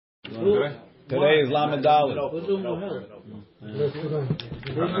Today is Lamed Dalet. I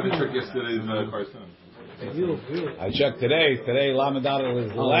checked yesterday's carson. I checked today. Today Lamed Dalet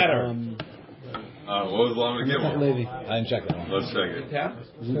is the latter. What was Lamed Gimel? I didn't check it. Let's check it.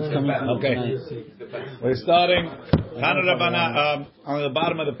 Okay. We're starting Tana Rabbana on the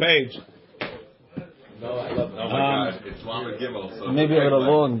bottom of the page. Oh my God, it's Lamed Gimel. So maybe a little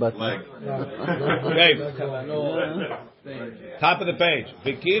long, but okay. Top of the page.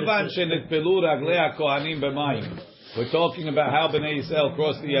 V'kivan shenitpelu raglei hakohanim b'mayim. We're talking about how Bnei Yisrael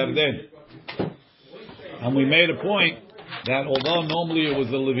crossed the Yarden, and we made a point that although normally it was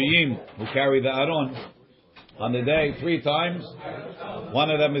the Leviim who carried the Aron on the day 3 times, one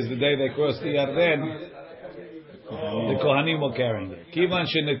of them is the day they crossed the Yarden. The Kohanim were carrying it. Kivan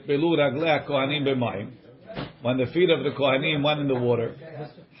shenitpelu raglei hakohanim b'mayim. When the feet of the Kohanim went in the water,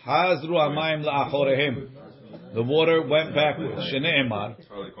 hazru hamayim la'achorehem. The water went backwards. Shneimar.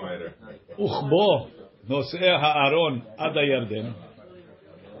 Uchbo nosei ha'aron ad Yarden.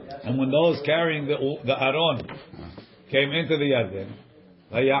 And when those carrying the Aron came into the Yarden,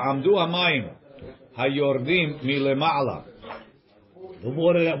 vayamdu hamayim hayordim milema'ala. The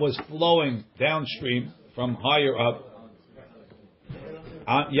water that was flowing downstream from higher up,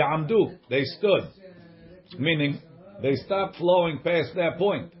 ya'amdu, they stood, meaning they stopped flowing past that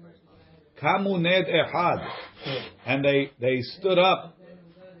point. Kamu ned ehad, and they stood up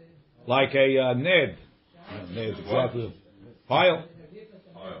like a ned. Ned, exactly. Pile.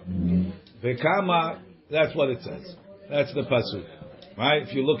 Vekama, that's what it says. That's the pasuk, right?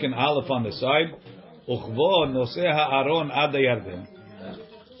 If you look in Aleph on the side, Uchvo nosei ha'aron ad Yarden.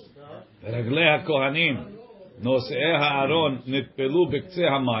 Raglei hakohanim nosei ha'aron nitpelu b'ktzei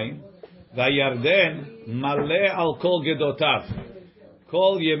hamayim va'Yarden maleh al kol gedotav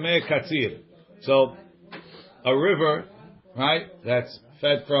kol yemei katzir. So a river, right, that's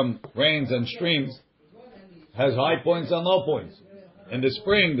fed from rains and streams has high points and low points. In the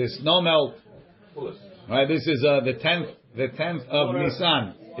spring, the snow melt. Right, this is the 10th of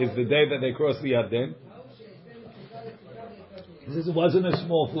Nisan is the day that they crossed the Yarden. This wasn't a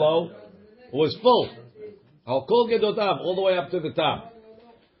small flow; it was full. Al kol gedotav, all the way up to the top.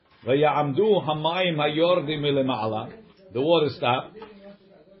 Vayamdu hamayim hayordim milema'ala. The water stopped.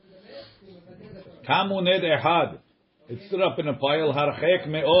 Kamu ned ehad. It stood up in a pile. Harchek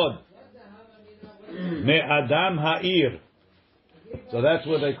me'od me'adam ha'ir. So that's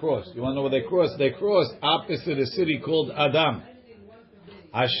where they crossed. You want to know where they crossed? They crossed opposite a city called Adam.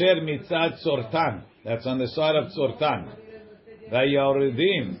 Asher mitzad Sortan. That's on the side of Sortan.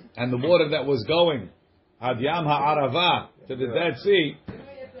 Vayoridim, and the water that was going ad Yam ha'arava, to the Dead Sea,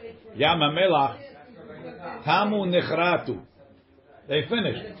 Yam ha'melach, tamu nechratu. They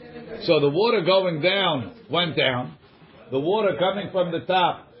finished. So the water going down went down. The water coming from the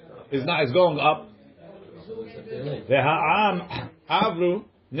top is going up. The ha'am avru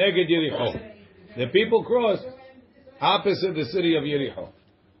neged Yericho. The people crossed opposite the city of Yericho.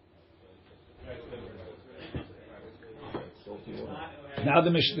 Now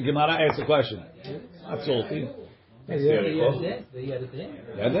the Gemara asks a question. Not salty.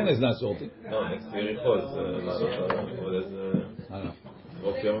 Yarden is not salty. No, next Yericho I don't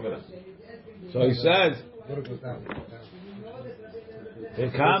know. So he says,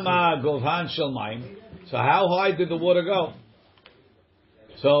 "V'kama govhan shel mayim." So how high did the water go?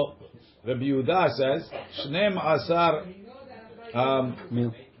 So Rabbi Yehuda says, "Shneim asar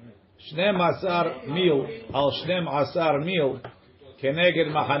mil al shneim asar mil keneged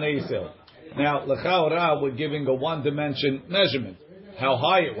machane Yisrael." Now l'chaora we're giving a one-dimension measurement, how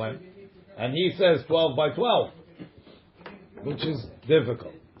high it went, and he says 12 by 12, which is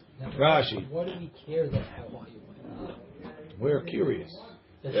difficult. Rashi. Why do we care that how high you went? We're curious.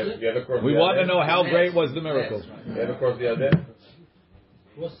 We want to know how great was the miracle. You ever crossed the Yarden?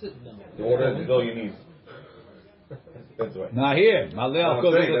 What's it? No. The water is all you need. That's right. Not here. Maleh al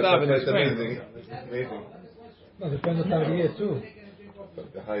kol gedotav in the spring. Amazing. No, depends on the time of the year too.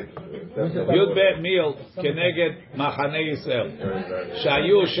 Yud bet mil keneged machane Yisrael.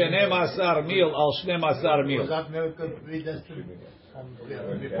 Shayu 12 mil al 12 mil.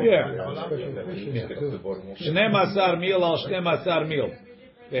 Yeah. 12 mil al 12 mil.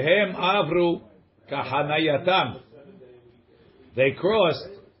 Vehem avru kahanayatam. They crossed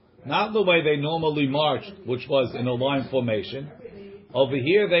not the way they normally marched, which was in a line formation. Over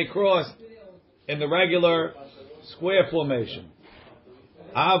here they crossed in the regular square formation.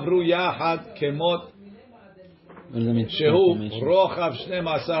 Avru yahad kemot shehu rochav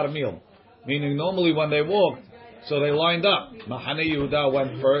 12 mil. Meaning normally when they walked, so they lined up. Machane Yehuda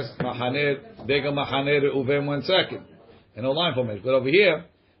went first. Bega Machane Reuven went second. In a line formation. But over here,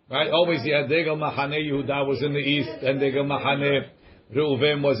 Right? Always you had Degel Machane Yehuda was in the east, and Degel Machane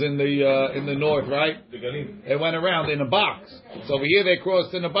Reuven was in the north, right? They went around in a box. So over here they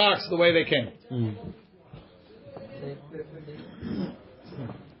crossed in a box the way they came.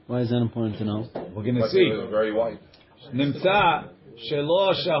 Why is that important to know? We're going to see. It was very white. Nimtza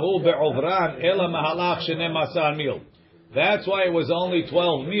shelo shahu be'ovran ela mahalach shenem asar mil. That's why it was only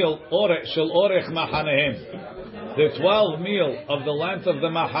 12 mil shel orech machanehem. The 12 mil of the length of the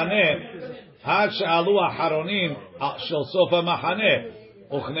machaneh had she'alu aharonim shel sofa machaneh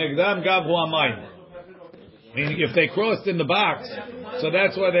uchnegdam gavu amayim. Meaning if they crossed in the box, so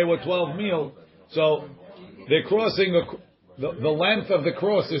that's why they were 12 mil. So they're crossing the length of the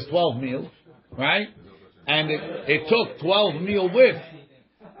cross is 12 mil, right? And it took 12 mil width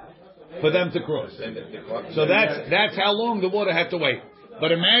for them to cross. So that's how long the water had to wait.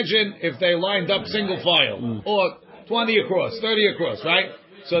 But imagine if they lined up single file, or 20 across, 30 across, right?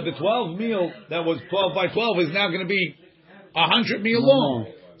 So the 12 mil that was 12 by 12 is now going to be 100 mil long.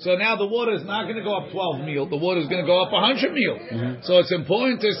 So now the water is not going to go up 12 mil. The water is going to go up 100 mil. So it's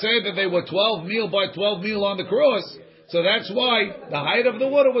important to say that they were 12 mil by 12 mil on the cross. So that's why the height of the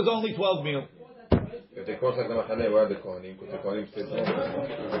water was only 12 mil. If they cross like the Machane, where are the Kohanim? Because the Kohanim stayed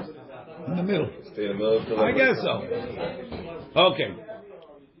In the middle. Stay in the middle. I guess so. Okay.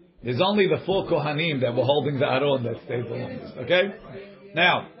 There's only the 4 Kohanim that were holding the Aron that stayed the longest. Okay?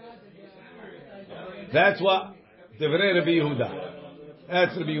 Now, that's what Devrei Rabbi Yehuda.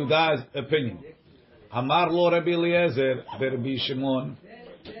 That's Rabbi Yehuda's opinion. Amar lo Rabbi Eliezer, Rabbi Shimon,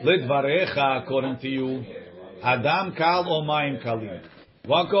 Lidvarecha, according to you, Adam kal o mayim kalim.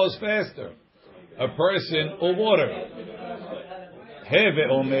 What goes faster? A person or water? Heve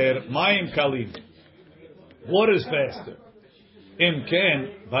omer mayim kalim. Water is faster. Im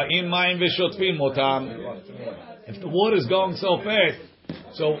ken va'im mayim v'shotfim otam. If the water is going so fast,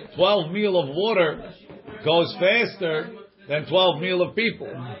 so 12 mil of water goes faster than 12 mil of people.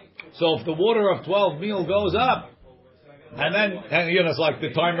 So if the water of 12 mil goes up, and it's like the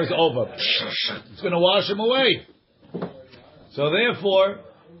timer's over, it's going to wash them away. So therefore,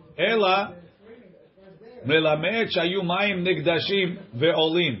 Ela melamed shayu mayim nigdashim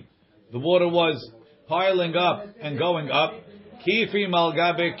ve'olim. The water was piling up and going up. Kifim al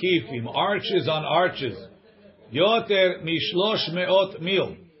gabe kifim, arches on arches. Yoter mishlosh meot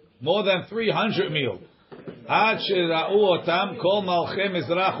mil, more than 300 mil. Ad shira'u otam kol malchei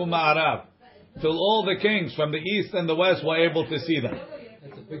mizrach u'ma'arav, till all the kings from the east and the west were able to see them.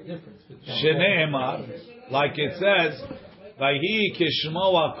 That's a big difference. Shene'emar, like it says, Vayhi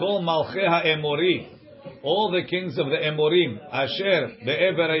kishmoa kol malchei ha'emori, all the kings of the Emorim, Asher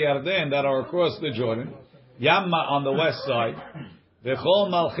be'ever Yarden, that are across the Jordan, Yamma on the west side, V'chol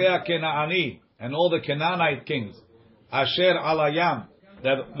malchei ha'kena'ani, and all the Canaanite kings, Asher alayam,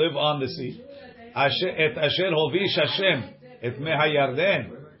 that live on the sea, et Asher hovish Hashem, et meha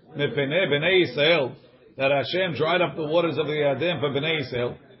Yarden, mepene b'nei Yisrael, that Hashem dried up the waters of the Yarden for b'nei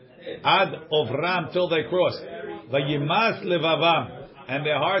Yisrael, ad ovram, till they crossed, Vayimas levavam, and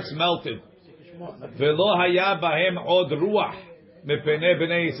their hearts melted. Velo haya bahem od ruach mepene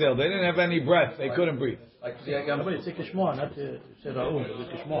b'nei Yisrael. They didn't have any breath; they couldn't breathe.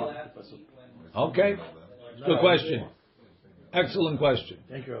 Okay, good question. Excellent question.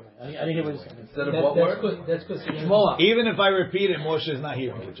 Thank you, Rabbi. I didn't hear what you said. Instead of what word? That's because Even if I repeat it, Moshe is not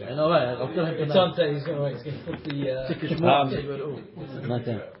hearing it. I know, right? I'll tell him to something. He's going to put the. Not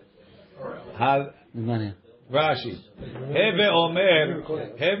there. Rashi. Heve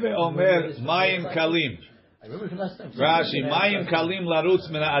omer mayim kalim. Rashi, mayim kalim larutz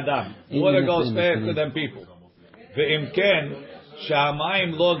min adam. Water goes faster than people. Ve'im ken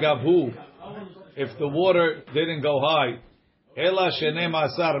sha'mayim lo gavhu. If the water didn't go high, ela shenem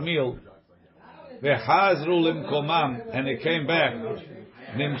asar mil, ve'chazru limkomam, and it came back.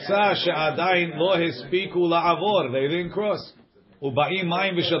 Nimsa she'adayin lo hispiku la'avor. They didn't cross. Uba'im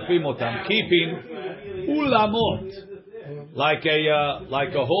mayim v'shotfim otam. Keeping ulamot, like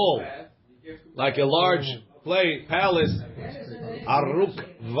a hall, like a large palace. Aruk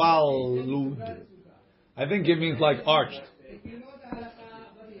valud. I think it means like arched.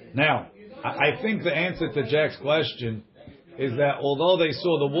 Now, I think the answer to Jack's question is that although they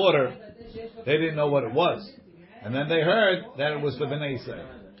saw the water, they didn't know what it was, and then they heard that it was for Bnei Yisrael.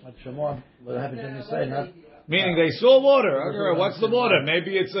 Meaning they saw water. What's the water?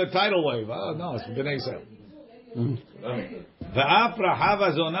 Maybe it's a tidal wave. Oh no, it's for Bnei Yisrael. Va'afra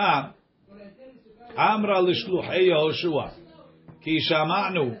hava zona amra l'shluchei Yehoshua ki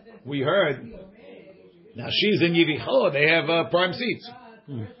shama'nu. We heard. Now she's in Yericho. They have prime seats.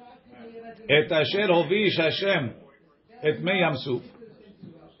 Et asher hovish Hashem et mei Yam Suf.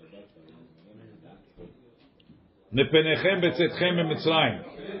 מפניכם בצאתכם ממצרים,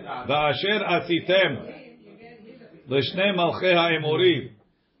 ואשר עשיתם לשני מלכי האמורי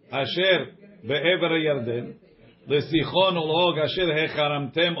אשר בעבר הירדן, לסיחון ולעוג אשר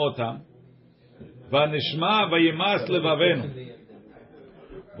החרמתם אותם, ונשמע וימאס לבבנו,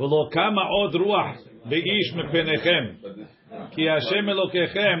 ולא קמה עוד רוח באיש מפניכם, כי השם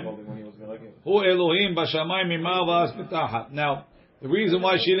אלוקיכם הוא אלוהים בשמיים ממעל וארץ מתחת. Now, the reason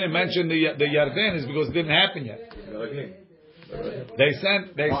why she didn't mention the Yarden is because it didn't happen yet. They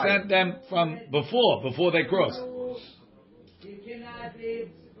sent them from before they crossed.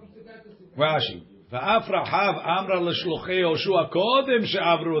 Rashi, ואף רחב אמרה לשלוחי יהושע קודם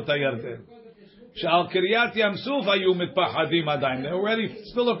שעברו את הירדן, שעל קריית ים סוף היו מתפחדים עדיין. They're already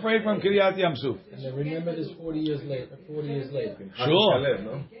still afraid from קריית ים סוף. And they remember this 40 years later. Sure.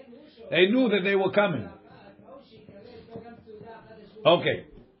 They knew that they were coming. Okay.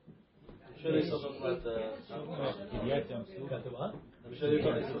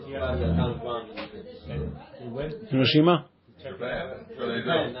 Hiroshima?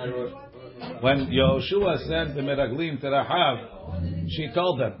 When Yehoshua sent the Meraglim to Rahav, she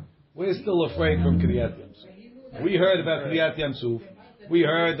told them, we're still afraid from Kriyat Yamsuf. We heard about Kriyat Yamsuf. We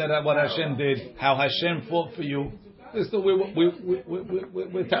heard that what Hashem did, how Hashem fought for you.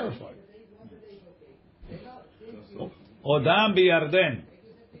 We're terrified. Odam biyarden.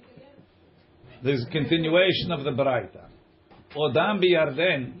 There's a continuation of the Baraita. Odam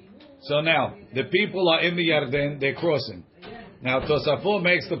biyarden. So now, the people are in the Yarden, they're crossing. Now, Tosafot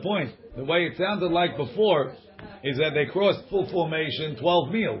makes the point. The way it sounded like before is that they crossed full formation,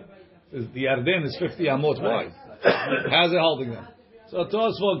 12 mil. The Yarden is 50 amot wide. How's it holding them? So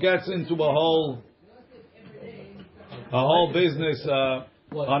Tosafot gets into a whole business on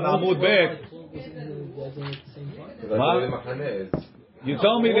Amud Bet. You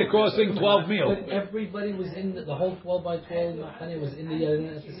told me they're crossing 12 mil. But everybody was in the whole 12 by 12 Machane was in the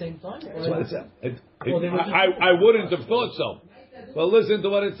Yarden at the same time? That's what it said. I wouldn't have thought so. But listen to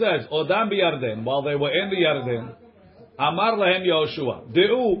what it says. Odam biyarden, while they were in the Yarden, Amar lahem Yehoshua,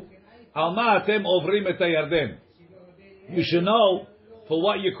 De'u al ma atem ovrim et Yarden. You should know for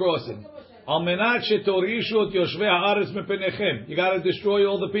what you're crossing. Al menat shetorishu et yoshvei haaretz mepenechem. You got to destroy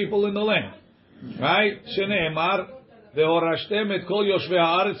all the people in the land. Right? Shene'emar ve'horashtem et kol yoshvei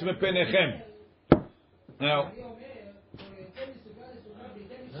haaretz mepenechem. Now,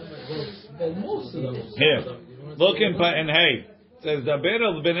 here, look in Hey. It says, Daber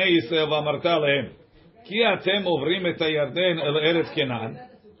al bnei Yisrael v'amarta lehem, ki atem ovrim et Yarden el eretz Kenan,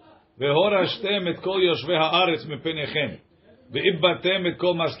 ve'horashtem et kol yoshvei haaretz mepenechem, ve'ibbatem et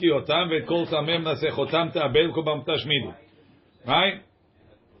kol maskiotam, ve'et kol tamem nasechotam ta'abel kobam tashmidu. Right?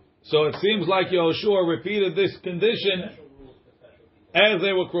 So it seems like Yehoshua repeated this condition as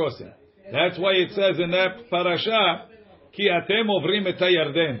they were crossing. That's why it says in that parasha, ki atem ovrim et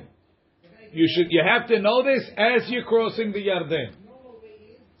Yarden. You have to know this as you're crossing the Yarden.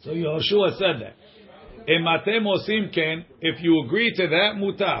 So Yehoshua said that. Im atem osim ken, if you agree to that,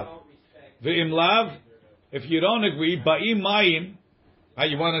 mutar. Ve'im lav, if you don't agree, ba'im mayim.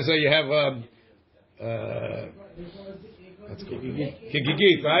 You want to say you have that's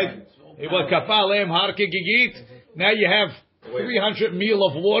kigigit, right? It was kafalem har kigigit. Now you have 300 mil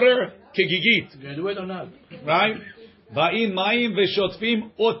of water, kigigit. You do it or not? Right? Ba'im mayim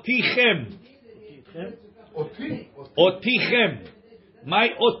ve'shotfim otichem. Otichem. My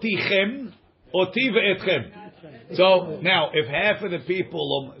otichem. Oti ve'etchem. So, now, if half of the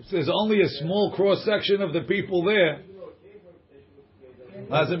people, if there's only a small cross-section of the people there,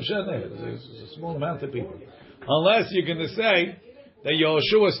 there's a small amount of people. Unless you're going to say that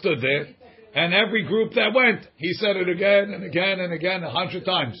Yehoshua stood there, and every group that went, he said it again and again and again 100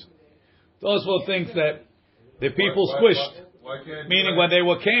 times. Those will think that the people squished. Meaning when they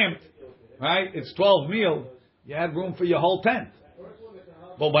were camped, right, it's 12 mil, you had room for your whole tent.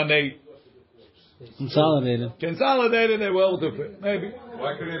 But when they consolidated, they were able to fit. Maybe.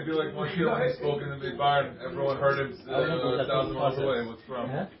 Why couldn't it be like one year when he spoke in the big barn, everyone heard him 1,000 miles away? What's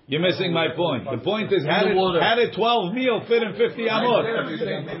from? You're missing my point. The point is, how did 12 mil fit in 50 amot?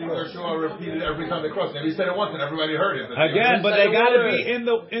 Maybe Yehoshua repeated every time they crossed. Maybe he said it once and everybody heard it. Again, but they got to be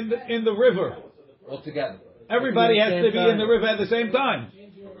in the river. Altogether. Everybody has to be in the river at the same time.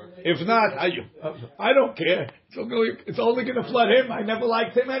 If not, I don't care. It's only going to flood him. I never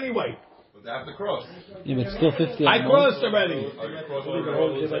liked him anyway. But they have to cross. Yeah, but still 50. I crossed already.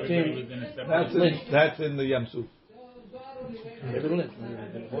 That's in the Yam Suf.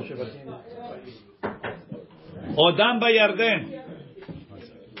 Odam Bayarden.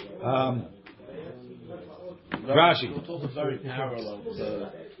 Rashi. Very parallel.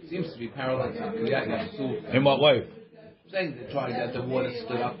 seems to be parallel to Kriyat Yamsuf. In what way? Saying to try to get the water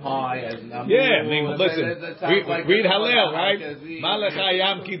stood up high and yeah, I mean, listen. Read Hallel, right? Malacha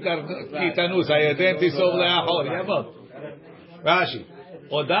Yam Kitanus Hayadin Tisov Le'achor. Yavot. Rashi.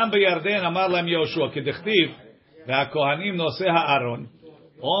 Odam b'Yarden Amar Lam Yoshua Kedechtiv VaKohanim Noseh Ha'aron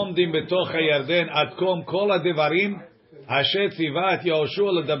Omdim Betoch HaYarden Ad Kom Kol HaDevarim Asher Tziva Et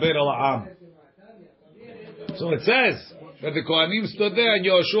Yoshua Ledaber Al Ha'am. So it says that the Kohanim stood there and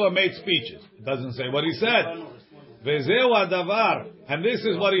Yoshua made speeches. It doesn't say what he said. Vezeu hadavar, and this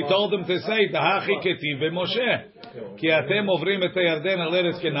is what he told them to say. Tahachi ketiv veMoshe, ki atem ovrim et haYarden al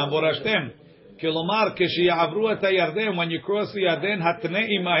eretz kenam vorashtem. Kilomar keshiyavru et haYarden, when you cross the Yarden, hatnei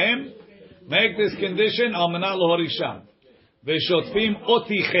imahem, make this condition al menat lohorisham. Veshotfim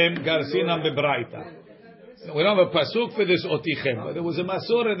otichem garsinam bebraita. We don't have a pasuk for this otichem, but there was a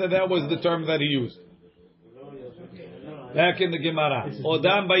masorah that was the term that he used. Back in the Gemara,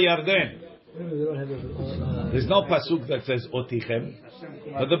 Odam b'Yarden. There's no pasuk that says otichem,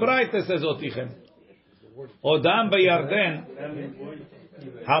 but the Braita says otichem. Odam b'Yarden,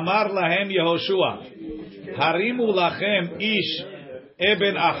 Hamar lahem Yehoshua, Harimu lachem ish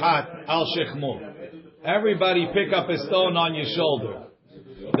eben achat al shechmo. Everybody pick up a stone on your shoulder.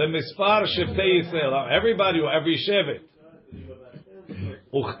 The mispar sheftei Yisrael. Everybody, every shevet.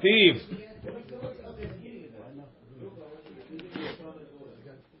 Uchtiv.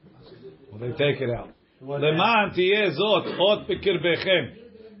 They take it out. Leman tiyeh zot ot bekirbechem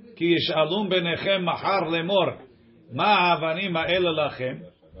ki yishalum benechem mahar lemor ma havanim ha'ele lachem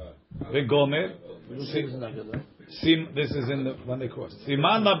vegomer. This is in the when they cross.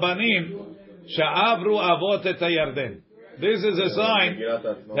 Siman labanim sha'avru avot et hayarden. This is a sign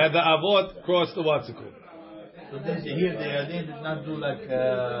that the avot crossed the what's it called. So then here the Yarden did not do like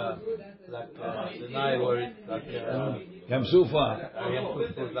the Nile or like Yam Sufa.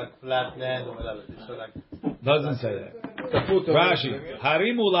 was like flat land or whatever. So like Doesn't say that. Rashi.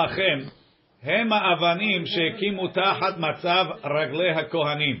 Harimu lachem hema avanim shekimu tachat matzav raglei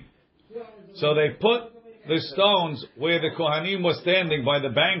hakohanim. So they put the stones where the kohanim was standing by the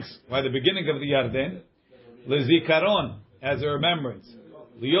banks, by the beginning of the Yarden, lezikaron, as a remembrance.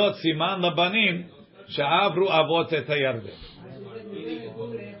 Liot siman labanim sha'avru avot et hayarden.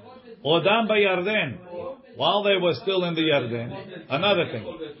 Odam b'Yarden. While they were still in the Yarden, another thing.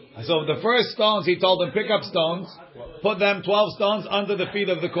 So the first stones, he told them, pick up stones, put them 12 stones under the feet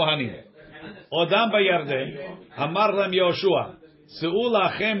of the Kohanim. Odam b'Yarden, Amar Lam Yoshua, Se'u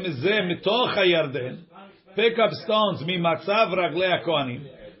lachem ze mitoch haYarden, pick up stones, mimatzav raglei HaKohanim,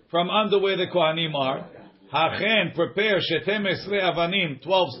 from under where the Kohanim are. Hachen, prepare, shetem esrei avanim,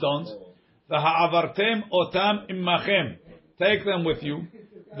 12 stones, v'ha'avartem otam immachem, take them with you.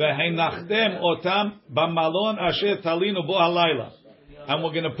 V'heinachtem otam b'malon asher talinu bo halayla, and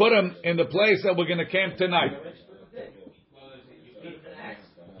we're going to put them in the place that we're going to camp tonight.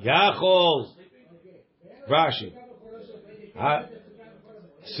 Yachol, Rashi.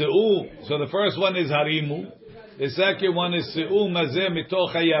 Se'u. So the first one is harimu. The second one is se'u mazeh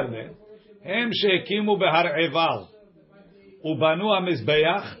mitoch hayarden. Hem shekimu behar eval. Ubanu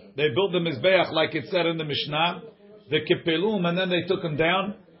hamizbeach. They built the mizbeach like it said in the Mishnah. The kipelum, and then they took him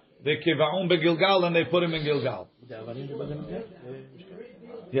down. The kivaum begilgal, and they put him in Gilgal.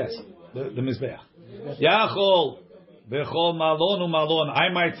 Yes, the mizbeach. Yachol bechol malon umalon. I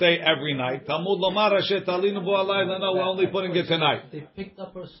might say every night. Talmud lomar asher talinu bo halayla. No, we're only putting it tonight. They picked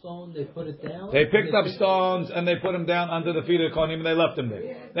up a stone, they put it down. They picked up stones and they put them down under the feet of the Kohanim, and they left them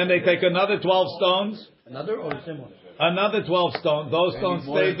there. Then they take another 12 stones. Another or the same one? Another 12 stones. Those stones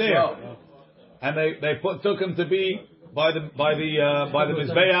stayed there, and they took them to be by the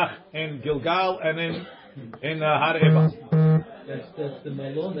mizbeach in Gilgal and in Har Eba. That's the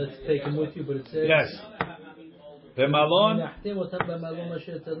malon that's taken with you, but it says yes. The malon.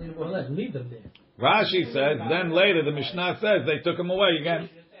 Leave them there. Rashi says. Then later the Mishnah says they took them away again.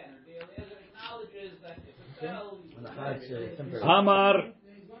 Amar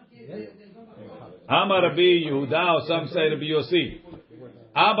Rabbi Yehuda, or some say Rabbi Yossi.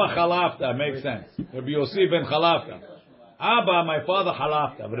 Abba Chalafta makes sense. Rabbi Yossi ben Chalafta. Abba, my father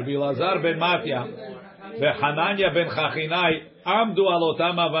Chalafta. Rabbi Lazar ben Matya, Hananya ben Chachinai, Amdu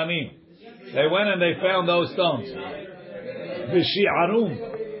alotam avanim. They went and they found those stones. V'shi'arum,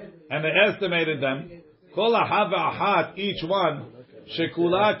 and they estimated them. Kol ahava ahat, each one,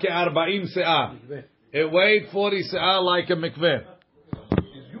 shekula ke-40 se'ah. It weighed 40 se'ah like a mikveh.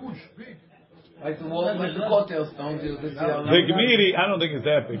 Like the cocktail stones. Vigmiri, I don't think it's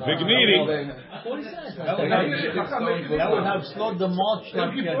that big. Vigmiri. That would have slowed the march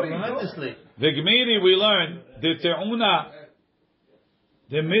tremendously. Vigmiri, we learn the te'una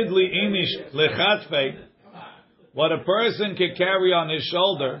the midli inish lechatfe, what a person can carry on his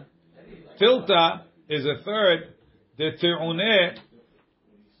shoulder, tilta is a third, the te'uneh,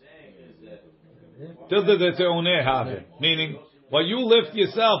 tilta the te'uneh have, meaning what you lift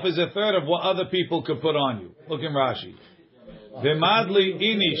yourself is a third of what other people could put on you. Look in Rashi. V'madli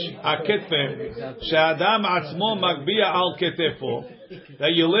inish aketfem she'adam atzmo magbiya al ketefo,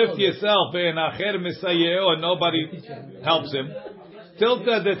 that you lift yourself ve'en acher misayeo and nobody helps him.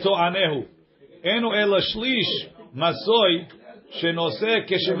 Tilta de to'anehu enu ela shlish masoy shenoseh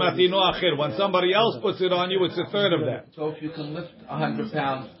keshematino acher. When somebody else puts it on you, it's a third of that. So if you can lift 100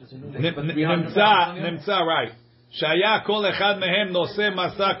 pounds, Nimtza right. Shaya kol echad mehem noseh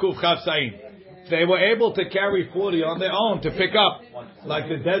masa kuf chavsaim. They were able to carry 40 on their own to pick up, like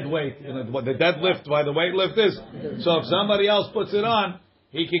the dead weight, what the deadlift, why the weightlift is. So if somebody else puts it on,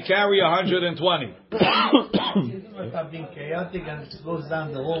 he can carry 120. Stop being chaotic and it slows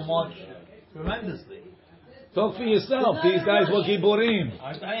down the whole march tremendously. Talk for yourself. These guys were giborim.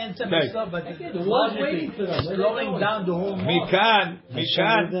 I understand myself, but logically, slowing down the whole march. Mikan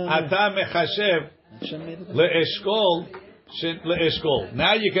ata mechashev le'eshkol.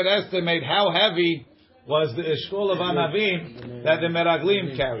 Now you can estimate how heavy was the eshkol of Anavim that the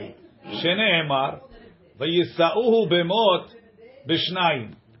Meraglim carried. Shene'emar v'yisa'uhu b'mot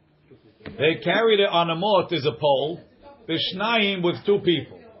b'shnayim. They carried it on a mot, is a pole, b'shnayim with two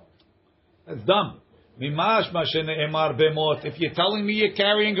people. That's dumb. Mimashma shene'emar b'mot. If you're telling me you're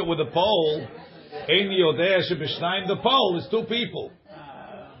carrying it with a pole, ein yodea sheb'shnayim, the pole is two people.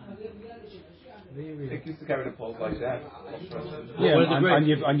 They used to carry the poles like that. Yeah,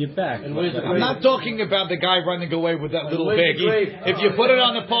 on your back. I'm not talking about the guy running away with that little bag. If you put it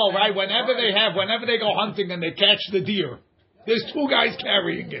on the pole, right, whenever they go hunting and they catch the deer, there's two guys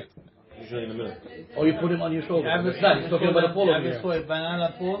carrying it. Usually in the middle. Or you put him on your shoulder. He's talking about a pole over here. For a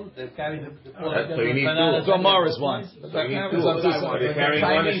banana pole, they carry the pole. So you need two. That's what Morris wants. They're carrying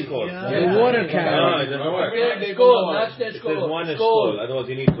one eshkol. The water carrier. No, it doesn't work. There's one eshkol. Otherwise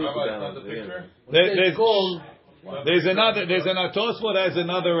you need two to balance. There's an Tosfot has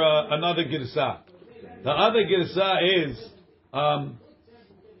another girsa. The other girsa is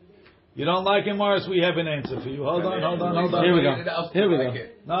you don't like it, Morris? We have an answer for you. Hold on. Here we go.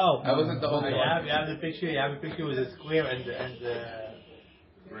 No, I wasn't the only one. You have the picture. You have a picture with a square and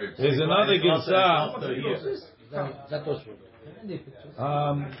there's another girsa.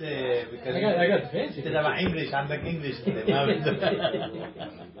 Because I got fancy. English. I'm like English. You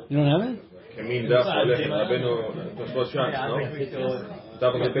don't have it? Kemim daf olech rabenu Tosfot Shams, no?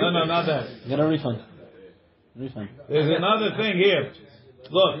 No, not that. Get a refund. There's another thing here.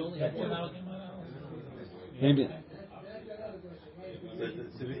 Look. Maybe.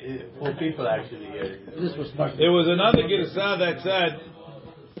 4 people actually here. There was another girsa that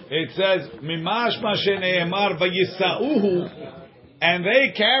says, Mimash ma shene'emar vayisa'uhu, and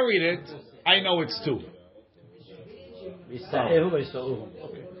they carried it. I know it's 2.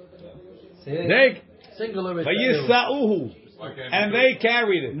 They Singular vayisa'uhu, and they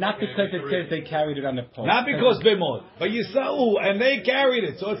carried it. Not because it says they carried it on the pole. Not because bimot, vayisa'uhu, and they carried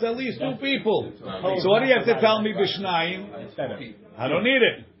it. So it's at least 2 people. So what do you have to tell me b'shnayim? I don't need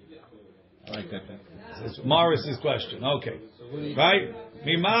it. I like that. It's Morris's question. Okay. Right?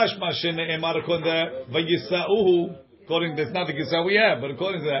 Mimash ma shene'emar vayisa'uhu, according to, it's not the Gisa we have, but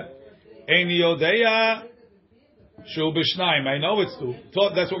according to that, ein yodeya shu b'shnayim. I know it's 2.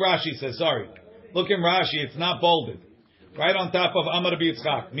 That's what Rashi says, sorry. Look in Rashi, it's not bolded. Right on top of Amar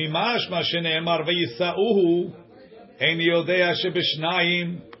B'Yitzchak. Mimash ma shene'emar vayisa'uhu, ein yodeya shu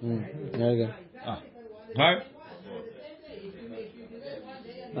b'shnayim. There you go. Right?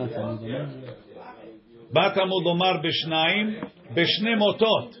 Bat Amud Omar b'shnayim b'shnei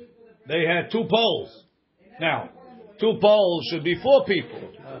motot. They had 2 poles. Now, 2 poles should be 4 people.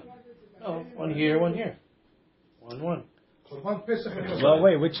 Oh, one here, one here. One. Well,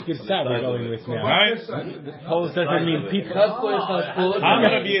 wait, which Girsah we're going with now? Right? Poles doesn't mean people. I'm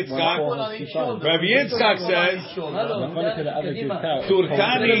Rabbi Yitzchak. Rabbi Yitzchak says,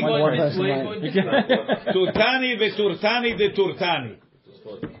 Turtani ve'turtani de turtani.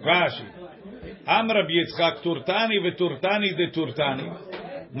 Rashi. Am Rabbi Yitzchak, Turtani ve'turtani de turtani.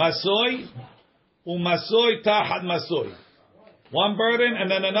 Masoi u'masoi tahad masoi. One burden and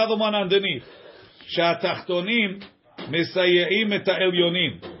then another one underneath. Sha'tachtonim misayeim et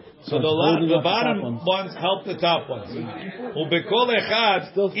ha'elyonim. So the bottom ones help the top ones. Ubekol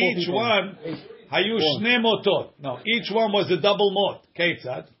echad, each one, hayu shnei motot. No, each one was a double mot.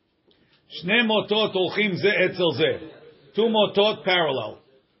 Ketzad. Shnei motot olchim ze etzel ze. 2 motot parallel.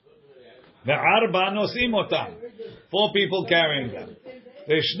 Ve'arba nosim otam. 4 people carrying them.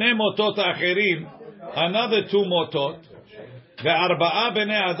 ושני מוטות האחרים, another 2 motot, וארבעה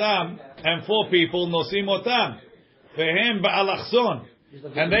בני אדם, and 4 people, נושאים אותם, והם באלכסון,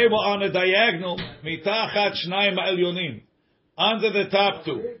 and they were on a diagonal, מתחת 2 העליונים, under the top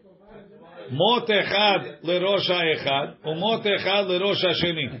 2. מוט אחד לראש האחד, ומוט אחד לראש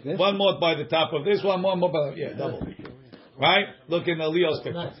השני. One mot by the top of this, one more by the double. Right? Look in the Leo's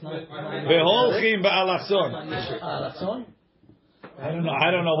picture. והולכים באלכסון. I don't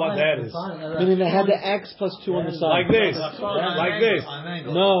know what that is. Meaning they had the X plus 2 on the side. Like this. Like this.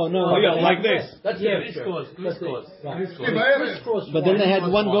 No. Oh, yeah, like this. That's crisscross. But then they had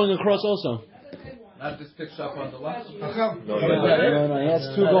one going across also. Not this picks up on the left. No, he has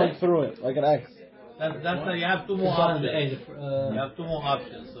 2 going through it, like an X. That's you have 2 more options. You have 2 more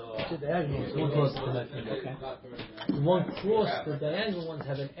options. So. One cross, the diagonal ones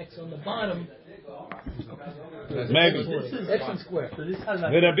have an X on the bottom. Maybe. X and square. So this has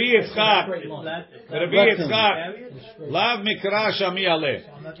like Rabbi Yitzchak, Lav Mikra Shami Aleh.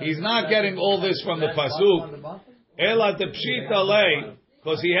 He's not getting all this from the pasuk. Ela de Pshit Aleh,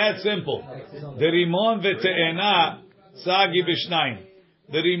 because he had simple. The Rimon v'Te'ena Sagi b'Shnayim.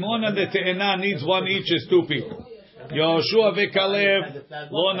 The Rimon and the Te'ena needs 1 each is 2 people. Yoshua v'Kalev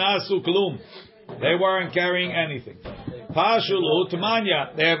lo nasu klum. They weren't carrying anything. Pashulu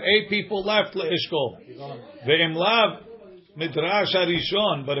Tmanya. They have 8 people left le'ishkol. Ve'im lav midrash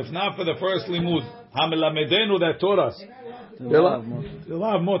harishon. But if not for the first limud, hamilamedenu that taught us.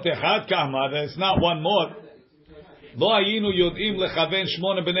 Lav mot echad kama. It's not 1 mot. Lo hayinu yodim lechaven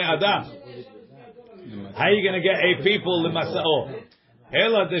 8 bnei adam. How are you going to get 8 people lemasao?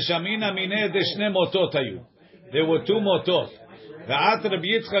 Ela deshamina mineh deshne motot hayu. There were 2 motot. Ve'at Rabbi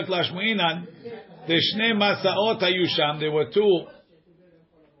Yitzchak lashmuinan deshne masaot hayu sham. There were 2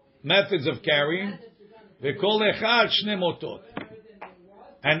 methods of carrying. Ve'kol echad shne motot.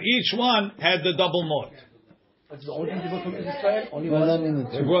 And each one had the double mot. That's the only thing they brought from Israel? Only one?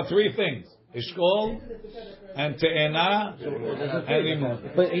 They brought 3 things. Ishkol, and Te'ena, and Rimon.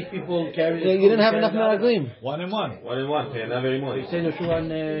 But 8 people carried it. You didn't have enough Meraglim. 1 and 1. 1 and 1. Te'ena Rimon. You say Yoshua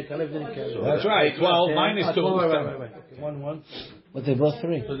and Kalev didn't carry it. That's right. 12 minus 2. Right. 1. But they brought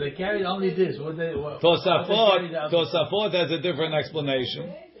 3. So they carried only this. Tosafot has a different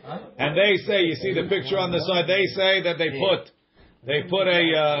explanation. And they say, you see the picture on the side, they say that they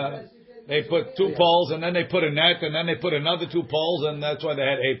put 2 poles, and then they put a net, and then they put another 2 poles, and that's why they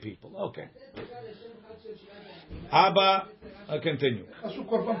had 8 people. Okay. Abba, continue. עשו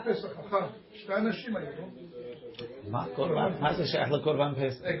קורבן פסח, אחר 2 אנשים היו, לא? מה זה שייך לקורבן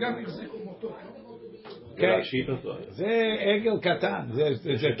פסח? גם החזיקו מוטות, לא? זה עגל קטן,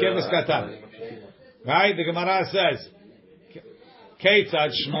 זה כבש קטן. Right? The Gemara says, כיצד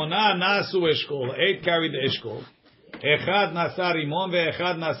 8 נשאו אשכול, 8 carried the אשכול, 1 נשא רימון ו1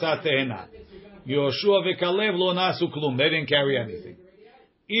 נשא תאנה. יהושע וכלב לא נשאו כלום, they didn't carry anything.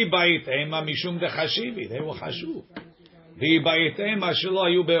 איבאיתימה משום דחשיבי, they were חשוב. ואיבאיתימה שלא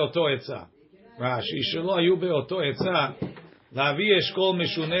היו באותו עצה. רש"י, שלא היו באותו עצה, להביא אשכול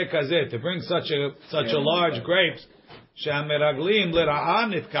משונה כזה, to bring such a large grapes, שהמרגלים לרעה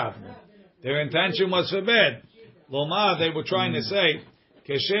נתקפנו. Their intention was for bad. לומר, they were trying to say,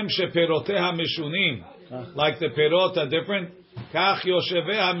 כשם שפירותיה משונים, like the pirot are different, כך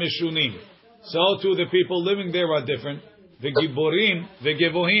יושביה משונים. So too the people living there are different. V'giborim,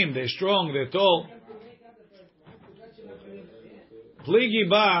 v'gevohim, they're strong, they're tall. Pligi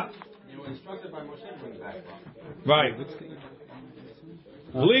ba. You were instructed by Moshe to bring back. Right.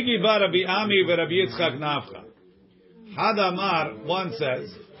 Pligi ba Rabbi Ami v'Rabbi Yitzchak Nafcha. Had Amar, one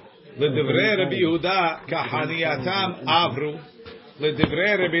says, L'divrei Rabbi Yehuda kahaniyatam avru,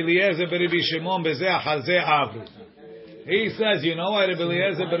 L'divrei Rabbi Eliezer v'Rabbi Shimon b'zeh achar zeh avru. He says, you know why Rabbi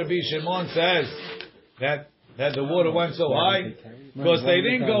Eliezer v'Rabbi Shimon says that the water went so high? Because they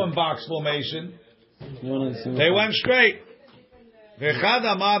didn't go in box formation. They went straight. V'chad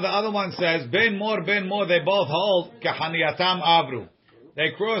Amar, the other one says, Ben Mor, they both hold kahaniyatam avru.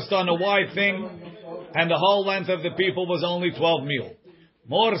 They crossed on a wide thing, and the whole length of the people was only 12 mil.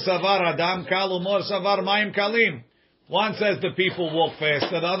 Mor savar adam kalu, mor savar mayim kalim. One says the people walk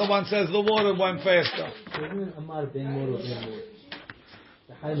faster, the other one says the water went faster.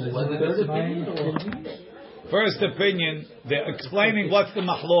 First opinion, they're explaining what's the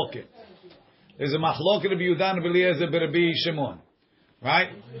mahloket. There's a mahloket of Yehuda and Eliezer Rabbi Shimon. Right?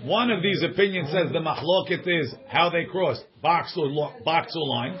 One of these opinions says the mahloket is how they crossed, box or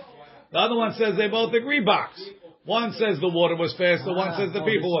line. The other one says they both agree box. One says the water was faster, one says the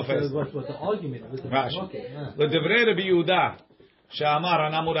people were faster. What's the argument with the mahloket? L'divrei Rabbi Yehuda, she'amar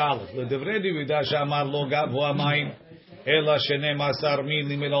anamur aleph. L'divrei Rabbi Yehuda she'amar lo gavua mayim, Ela shenem asar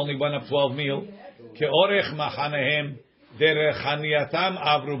milim, it only went up 12 mil. Keorech machanehem derech haniatam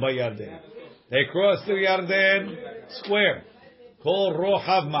avru bayarden. They crossed the Yarden square. Kol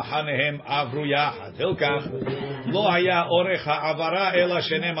rochav machanehem avru yachad. Hilkach lo haya orech ha'avara ela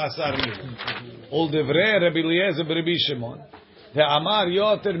shenem asar mil. Ol devrei Rabbi Eliezer b'Rabbi Shimon. Ve'amar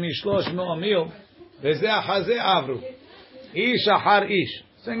yoter mishlosh me'o mil. Ve'zeh hazeh avru. Ish achar ish.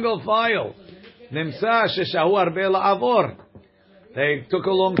 Single file. Nimsa sheshahu arbe la'avor. They took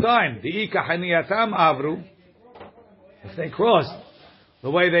a long time. Di'ika haniyatam avru. If they crossed the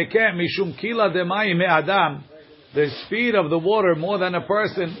way they can, mishum kila demayim me'adam, the speed of the water more than a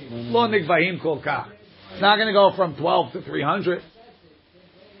person, lo nikvahim kol kach. It's not going to go from 12 to 300.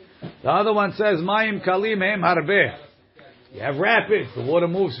 The other one says, mayim kalim hem harbe. You have rapids, the water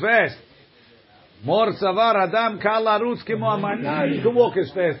moves fast. Mor savar adam kal larutz kimo amana. You can walk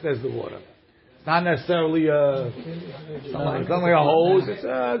as fast as the water. It's not necessarily it's not like a hose. It's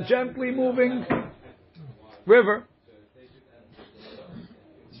a gently moving river.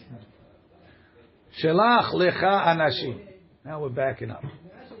 Shelach lecha anashim. Now we're backing up.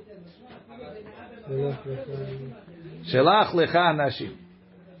 Shelach lecha anashim.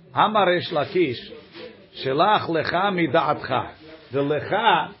 Amar Resh Lakish. Shelach lecha mida'atcha. The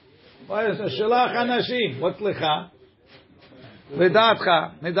lecha. What is it? Shelach anashim. What's lecha?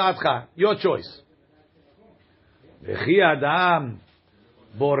 Mida'atcha. Your choice. V'chi adam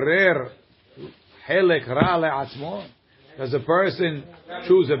borer helek ra le'atzmo. Does a person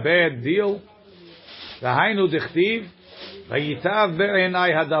choose a bad deal? V'hainu dichtiv v'yitav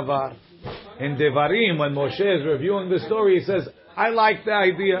be'enai hadavar. In Devarim, when Moshe is reviewing the story, he says, I like the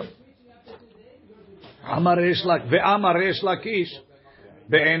idea. Amar Resh Lakish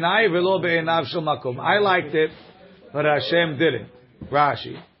be'enai v'lo be'enav shel makom. I liked it, but Hashem didn't.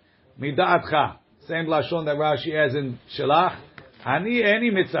 Rashi mida'atcha. Same lashon that Rashi has in Shelach. Ani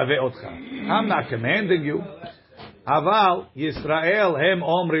eni mitzaveh otcha. I'm not commanding you. Aval Yisrael hem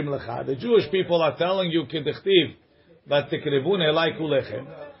omrim lecha. The Jewish people are telling you kedichtiv, but tikrivun elai kulechem.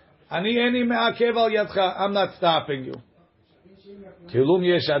 Ani eni me'akev al yadcha. I'm not stopping you. Kilum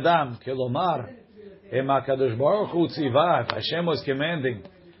yesh adam kilomar hem hakadosh baruch hu tziva. Hashem was commanding.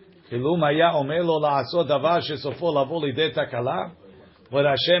 Kilum haya omer lo la'asot davar shesofo lavo lidei takala. Would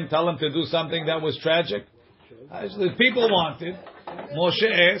Hashem tell him to do something that was tragic? The people wanted. Moshe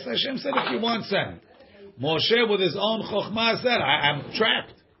asked. Hashem said, if you want, send. Moshe, with his own chokhmah, said, I'm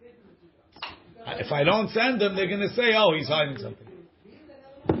trapped. If I don't send them, they're going to say, oh, he's hiding something.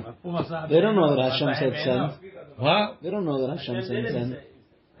 They don't know that Hashem said send. What? They don't know that Hashem said send.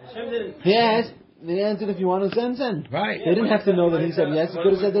 Yes, they answered if you want to send, send. Right. They didn't have to know that he said yes. He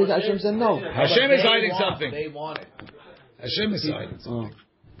could have said that Hashem said no. Hashem is hiding something. They want it. Hashem is hiding something.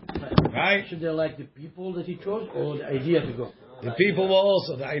 Right? Should they like the people that he chose or the idea to go? The people were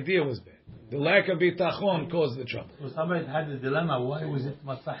also, the idea was bad. The lack of bitachon caused the trouble. So somebody had the dilemma, why was it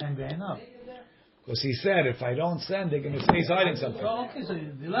Matzahim be'enav? Because he said, if I don't send, they're going to say he's hiding something. So, okay, so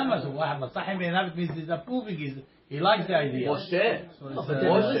the dilemma, so why Matzahim be'enav means he's approving, he likes the idea. Moshe. But they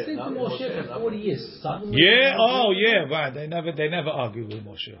were listening to Moshe for 40 years. Yeah, oh yeah, right. They never argued with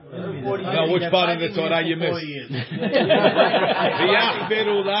Moshe. Now, which part of the Torah you missed?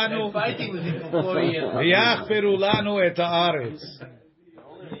 V'yachperu lanu. Fighting with him for 4 years. V'yachperu lanu et haaretz.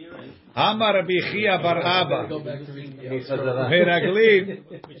 Amar Rabbi Chia bar Abba.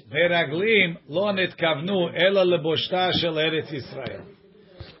 Meraglim lo netkavnu ela leboshta shel Eretz Yisrael.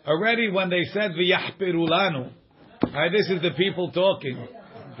 Already when they said v'yachperu lanu, right, this is the people talking.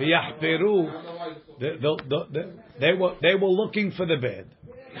 V'yachperu, they were looking for the bad.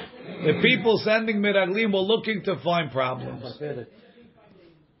 The people sending meraglim were looking to find problems.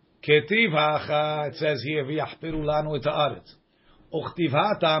 Ketiv hacha, it says here v'yachperu lanu et haaretz.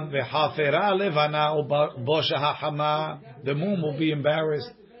 Uchtivhatam v'hafera levana ubosha hachama. The moon will be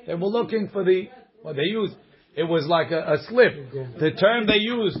embarrassed. They were looking for what they used. It was like a slip. The term they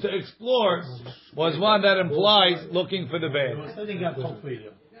used to explore was one that implies looking for the bad.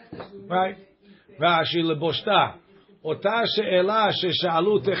 Right? Rashi leboshta. Ota she'ela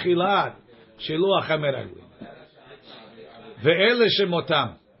she'shalu techilat shiluach hameraglim. Ve'ele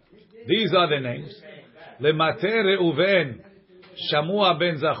shemotam. These are the names. Lemate Reuven Shamua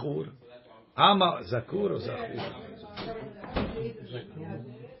ben Zachur. Ama Zakur or Zachur?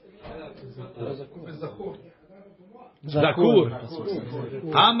 Zakur.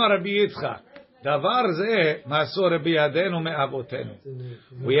 Ama Rabbi Yitzchak. Davar zeh masor Rabbi Yadenu me'avotenu.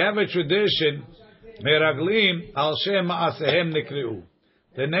 We have a tradition. Meraglim al shem ma'asehem nikriu.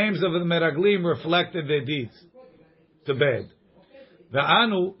 The names of the Meraglim reflected their deeds. To bed.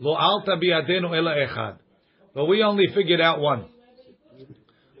 Ve'anu lo alta biyadenu ela echad. but we only figured out one.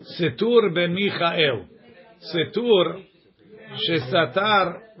 Setur ben Michael. Setur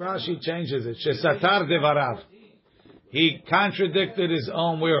shesatar. Rashi changes it. Shesatar devarav. He contradicted his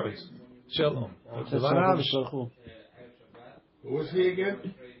own words. Shalom. Devarav. Who was he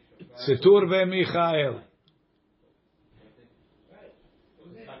again? Setur ben Michael.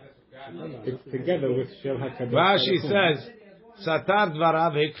 It's together with Shel HaKadosh. Rashi says, Satar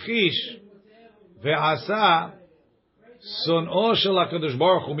dvarav hekfish ve'asa son'o shel HaKadosh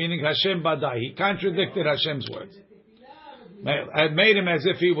Baruch Hu, meaning Hashem badai. He contradicted Hashem's words. It made him as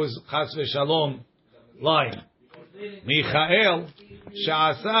if he was chas v'shalom lying. Michael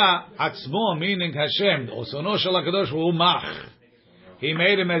she'asa atzmo, meaning Hashem, or son'o shel HaKadosh Hu mach. He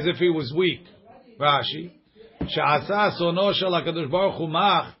made him as if he was weak. Rashi, she'asa son'o shel HaKadosh Baruch Hu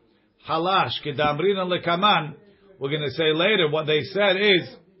mach. Halash kedamrina lekaman. We're going to say later what they said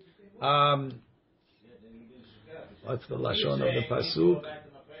is, what's the lashon of the pasuk?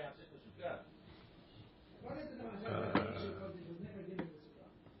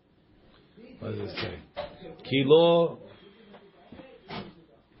 What does it say? Kilo.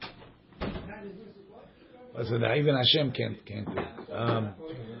 What's it? Even Hashem can't do it.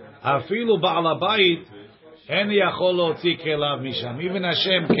 Afilu ba'al habayit. Even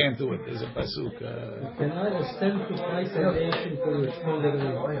Hashem can't do it. There's a pasuk. Can I sacrifice a nation for your small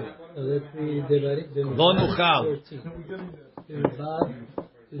Lo nuchal.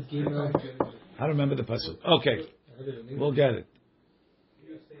 I remember the pasuk. Okay, we'll get it.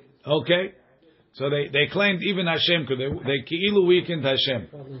 Okay, so they claimed even Hashem could. They ki'ilu weakened Hashem.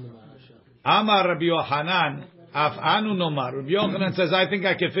 Amar Rabbi Yochanan af anu nomar. Rabbi Yochanan says, I think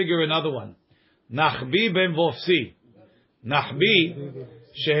I can figure another one. Nachbi ben Vofsi. Nachbi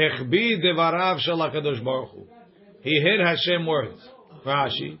shehechbi devarav shel HaKadosh Baruch Hu. He hid Hashem words.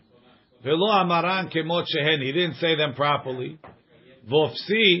 Rashi. Velo amaran kemot shehen. He didn't say them properly.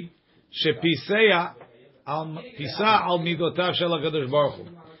 Vofsi shepisea pisa al midotav shel HaKadosh Baruch Hu.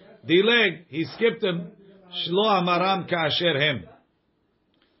 Dileg. He skipped him. Shlo amaram kaasher hem.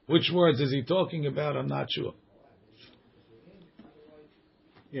 Which words is he talking about? I'm not sure.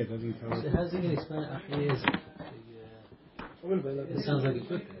 Yeah, doesn't he tell us? So how's he going to explain Achiyez? It sounds like a good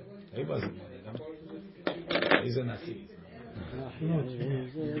thing. He wasn't one of them. He's a Nasi.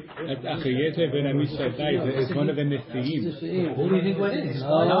 Achiyeze ben Amishatai is one of the Nesiim. Who do you think what it is?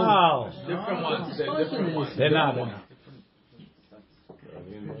 No. Different ones. Different ones. They're not.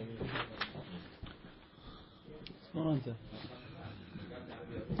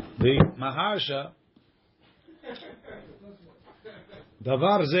 The Maharsha,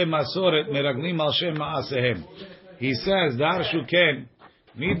 Davar ze masoret meraglim al shem ma'asehem. He says, Darshu ken,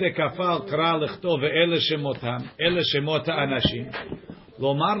 mide kafal kra lechto ve'ele shemotam, ele shemota anashim.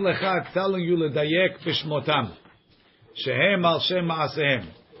 Lomar lecha, it's telling you ledayek b'shmotam. Shehem al shem ma'asehem.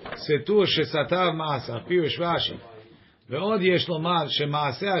 Setur shesatav ma'asa. Pirush Rashi. ועוד יש לומר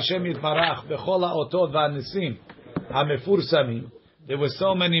שמעשה השם יתברך בכל האותות והניסים המפורסמים. There were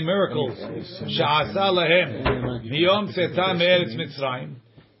so many miracles שעשה להם מיום צאתם מארץ מצרים.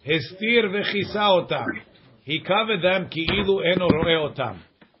 הסתיר וכיסה אותם. He covered them כאילו אינו רואה אותם.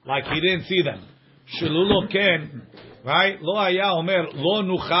 Like he didn't see them. שלו לא כן, right? לא היה אומר לא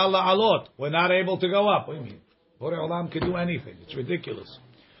נוכל לעלות. We're not able to go up. What do you mean? בורא עולם can do anything. It's ridiculous.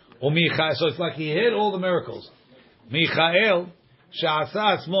 So it's like he hid all the miracles. מיכאל,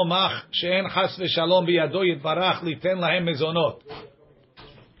 שעשה עצמו מח, שאין חס ושלום בידו יתברך ליתן להם מזונות.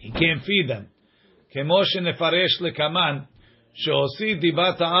 He can't feed them. כמו שנפרש לקמן, שהוציא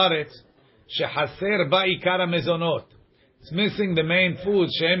דיבת הארץ, שחסר בה עיקר המזונות. It's missing the main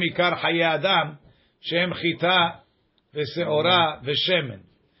foods, שהם עיקר חיי אדם, שהם חיטה ושעורה ושמן.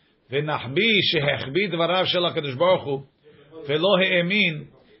 ונחבי שהחביא דבריו של הקדוש ברוך הוא, ולא האמין,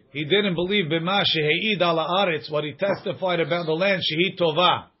 he didn't believe b'ma sheheid al haaretz, what he testified about the land, shehi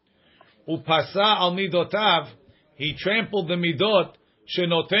tova. Upasa al midotav, he trampled the midot,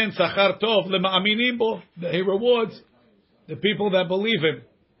 shenoten sachar tov lema'aminim bo, that he rewards the people that believe him.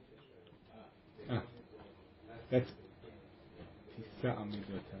 That's okay,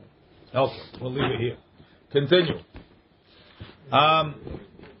 we'll leave it here. Continue.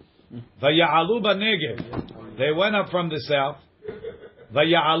 Vaya'alu b'negev, they went up from the south.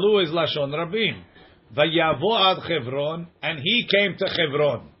 Vaya'alu is Lashon Rabim. Vayavo ad Chevron, and he came to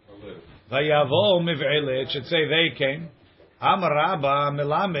Chevron. Vayavo miv'ile, it should say they came. Am Rabba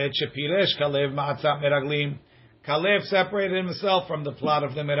melamed shepiresh Kalev ma'atzat meraglim. Kalev separated himself from the plot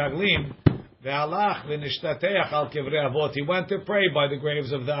of the meraglim. Ve'alach v'nishtateach al kevrei avot. He went to pray by the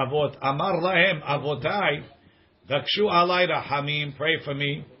graves of the avot. Amar lahem avotai, dakshu alay rahamim, pray for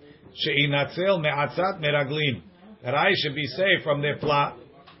me. she'inatzel me'atzat meraglim, that I should be saved from their plot.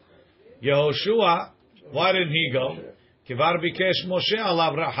 Yehoshua, why didn't he go? Kivar bikesh Moshe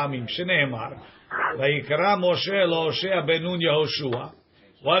alav rahamim, sheneemar, vayikra Moshe lo Hoshea ben Nun Yehoshua.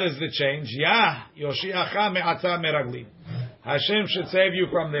 What is the change? Yah, Yoshiacha me'atzat meraglim. Hashem should save you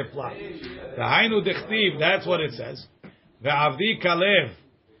from their plot. The Hainu Dichtiv, that's what it says. Ve'avdi Kalev,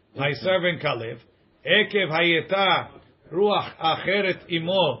 my servant Kalev, Ekev Hayeta Ruach Acheret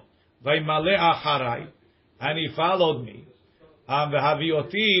Imo, Vaimale Acharai, and he followed me.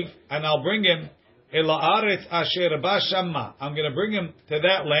 Ve'haviotiv, and I'll bring him Ela'aretz Asher Bashamma. I'm going to bring him to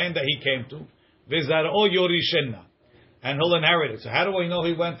that land that he came to. V'zar'o Yorishenna, and he'll inherit it. So how do we know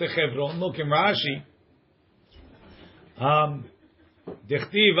he went to Hebron? Look in Rashi.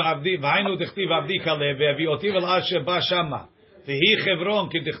 Dichtiv avdi v'hainu dichtiv avdi Kalev ve'aviotiv el asher ba shama v'hi Hebron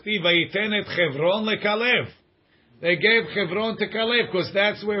ki dichtiv v'yiten et Hebron leKalev. They gave Hebron to Kalev because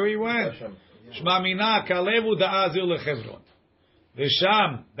that's where he went. Shma mina Kalev u'da'azu leHebron.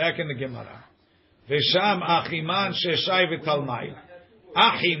 V'sham, back in the Gemara. V'sham Achiman Sheshai v'Talmai.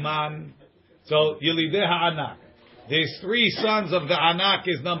 Achiman, so Yelidei ha'anak. There's three sons of the Anak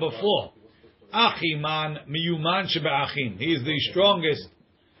is number 4. Achiman miyuman shebe'achim. He is the strongest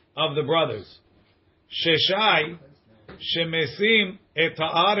of the brothers. Sheshai shemesim et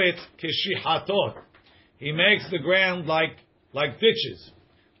haaretz keshihatot. He makes the ground like ditches.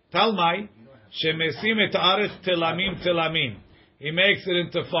 Talmai shemesim et haaretz telamim. He makes it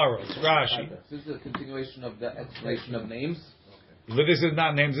into furrows. Rashi. This is a continuation of the explanation of names. But this is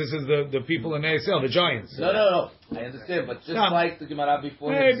not names. This is the people in ASL, the giants. No. I understand, but just like the Gemara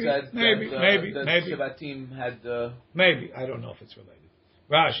before, maybe, said maybe. Shebatim had. Maybe I don't know if it's related.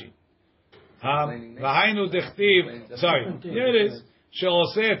 Rashi. V'hainu dichtiv. Sorry, here it is.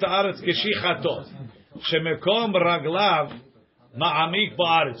 She'oseh et haaretz keshichatot. Shemekom raglav ma'amik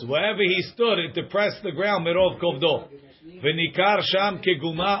ba'aretz. Wherever he stood, it depressed the ground. Mirov kovdo. V'nikar sham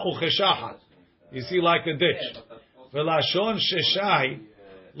keguma ucheshachat. You see, like a ditch. Velashon sheshai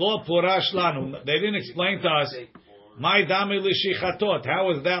lo porash lanu. They didn't explain to us. My dami lishichatot.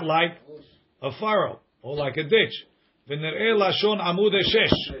 How is that like a furrow or like a ditch? V'ner'e lashon amud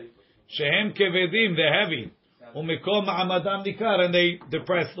shesh. Shehem kevedim. They're heavy. Umikom ma'amadam nikar, and they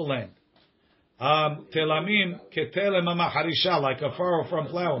depress the land. Telamim ketelem amaharisha, like a furrow from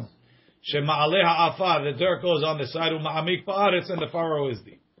plowing. Shema'aleha afar. The dirt goes on the side. Uma'amik ba'aretz, and the furrow is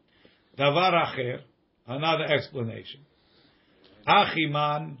deep. Davar acher. Another explanation.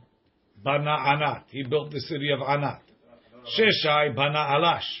 Achiman bana Anat. He built the city of Anat. Sheshai bana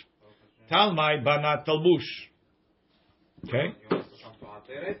Alash. Talmai bana Talbush. Okay.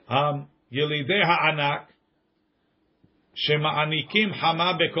 Yelidei ha'anak shema'anikim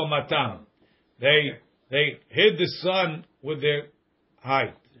hama bekomatam. They hid the sun with their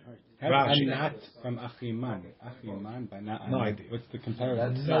height. Anat from Achiman. Achiman by not. No idea. What's the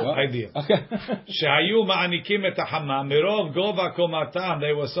comparison? No idea. Okay. Shehayu ma'anikim et ha'hamam mirov gova komatam.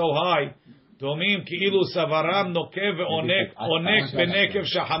 They were so high. Domim ki'ilu savaram nokev onek benekev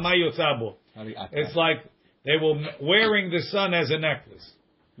shahama yotzabo. It's like they were wearing the sun as a necklace.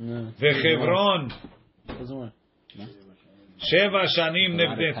 Vechevron. Sheva shanim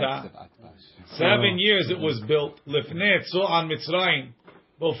nevneta. 7 years it was built. Lifnei tzo'an Mitzrayim.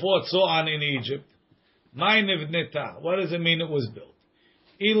 Before Tzo'an in Egypt. My nivneta. What does it mean it was built?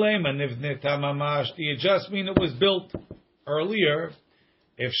 Ilema nivneta mamash. Do you just mean it was built earlier?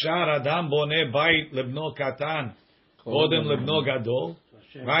 If shar adam boneh bayit lebno katan, kodem lebno gadol.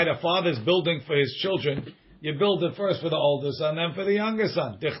 Right? A father's building for his children. You build it first for the older son, then for the younger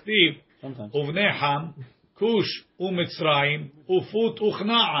son. Dichtiv. Uvnei ham. Kush u'mitzrayim. Ufut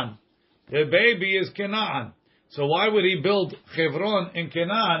uchna'an. The baby is Canaan. So why would he build Hebron in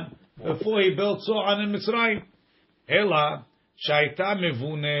Canaan before he built Tzo'an in Mitzrayim? Ela shaita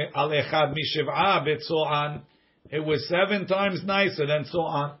mevune al echad mishiv'a beTzo'an. It was 7 times nicer than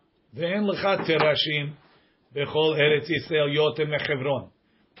Tzo'an. Ve'en lecha terashim bechol eretz Yisrael yotem mechevron.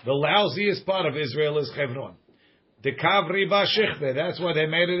 The lousiest part of Israel is Hebron. The kavri ba'shechve. That's why they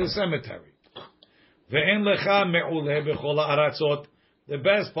made it a cemetery. Ve'en lecha me'uleh bechol ha'aratzot. The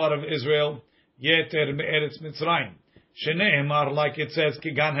best part of Israel. Yeter me'eretz Mitzrayim. Shene'emar, like it says,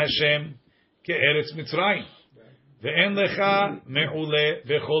 Kigan Hashem, ke'eretz Mitzrayim. Ve'en lecha me'ule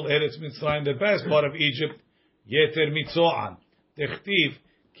v'chol eretz Mitzrayim. The best part of Egypt, Yeter mitzo'an. Techtiv,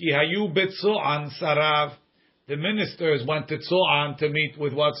 ki hayu betzo'an sarav. The ministers went to Tzo'an to meet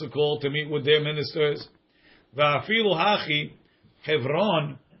with what's it called, to meet with their ministers. Va'afilu hachi,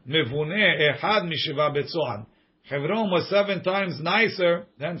 Hebron, mevuneh ehad mishiva betzo'an. Hebron was 7 times nicer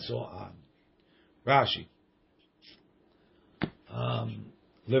than Tzo'an. Rashi.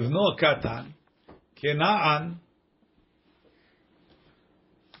 לבנו קטן,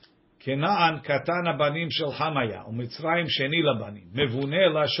 כנען קטן הבנים של חמיה, ומצרים שני לבנים. מבונה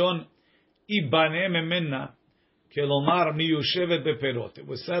לשון ייבנה ממנה, כלומר מיושבת בפירות. It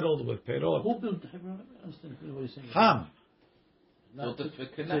was settled with פירות. Who built Hebron? I understand what you're saying. Ham. Built it for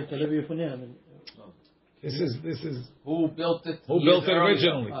So Canaan. Tel Aviv Yefuneh, I mean, This is Who built it? who built it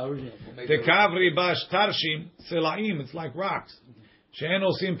originally. original. The kavri bash tarshim selaim. It's like rocks. She'en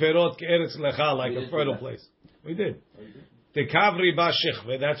osim perot ke'eretz lecha, like a fertile place. We did. The kavri bash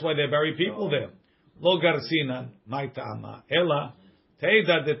shechve. That's why they bury people there. Lo garsinan my ta'ama ela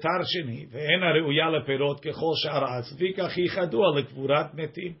teida de tarshimi ve'ena reuya leperot kechol she'ar ha'atz vikach yichadua lekvurat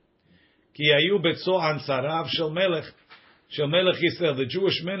metim ki hayu betzoan sarav shel melech Yisrael. The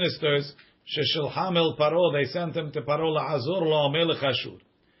Jewish ministers sheshelham el Paro, they sent them to Paro la'azor lo melech Ashur.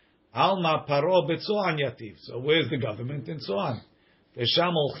 Alma Paro betzoan yativ. So where's the government in Tzoan?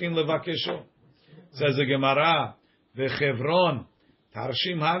 Vesham olchin levakesho. Says the Gemara, vechevron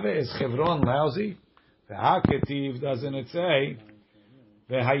tarshim have, is Chevron lousy? Vehaketiv, doesn't it say?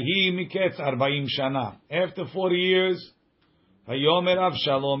 Vehayi miketz 40 shana. After 40 years, Vayomer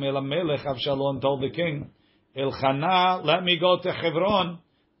Avshalom el Melech. Avshalom told the king, Elchana, let me go to Hebron.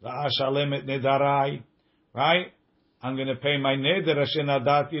 Va'ashalem et nedarai. Right? I'm going to pay my neder asher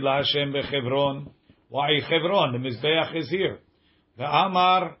nadati la'Hashem beChevron. Why Hebron? The Mizbeach is here.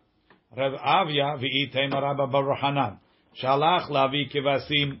 Ve'amar Rav Avya v'item Rabba Bar Hanan. Shalach lavi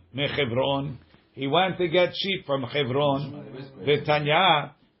kevasim meChevron. He went to get sheep from Hebron.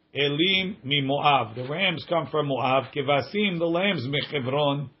 V'tanya elim mi Moab. The rams come from Moab. Kevasim, the lambs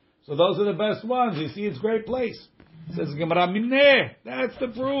meChevron. So those are the best ones. You see, it's a great place. Says Gemara, Mineh, that's the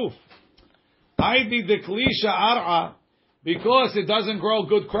proof. I did the Klisha Ar'a because it doesn't grow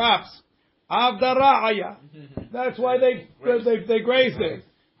good crops. Avdara'aya. That's why they graze there.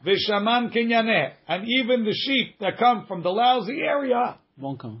 Vishaman Kinyaneh. And even the sheep that come from the lousy area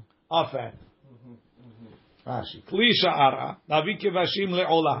won't come. are fat. Rashi. Klisha Ar'a. Navi Kivashim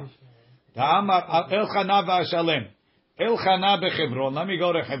Le'olah. Ta'amar Elchana v'Ashalem. Elchana bechevron. Let me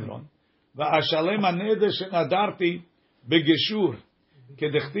go to Hebron. Va'ashalem haneder shenadarti begeshur.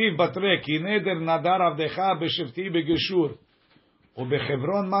 Kedechtiv batre ki neder nadar avdecha beshivti begeshur.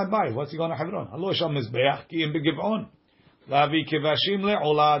 Ubechevron my bay. What's he going to Hebron? Halo shal mizbeach ki im begivon. Lavi kevashim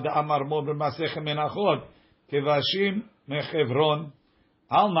le'olah da'amar mo b'masechem menachot. Kevashim mechevron.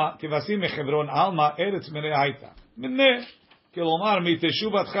 Alma kevashim mechevron. Alma eretz merehaita. Minne. Kelomar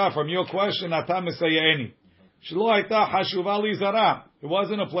miteshuvatcha. From your question, ata mesayeni. Shlo hayta hashuva li zara. It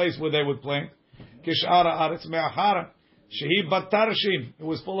wasn't a place where they would plant. Kishara aretz me'achar. Shehi batarshim. It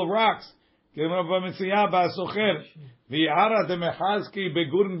was full of rocks. Kemar b'mitziya ba'asocher. V'yara demechazki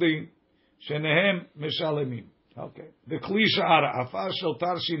begurndi. Shenehem mishalemim. Okay. The klisha ara. Afar shel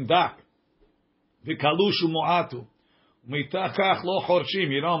tarshim dak. V'kalushu mu'atu. Mitachach lo chorshim.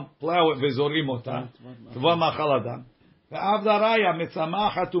 You don't plow it v'zorim ota. Tva machaladam. V'avdaraya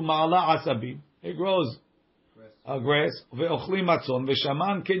mitzamachat u'ma'ala asabim. It grows grass, ve'ochlim hatzon,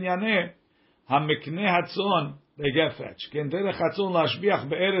 ve'shaman kinyaneh, hamekneh hatzon, they get fetch. Ken derech hatzon lashbiach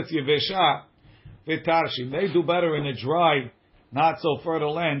be'eretz yevesha, ve'tarshim. They do better in a dry, not so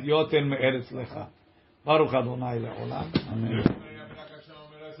fertile land, yoten me'eretz lecha. Baruch Adonai le'olam. Amen.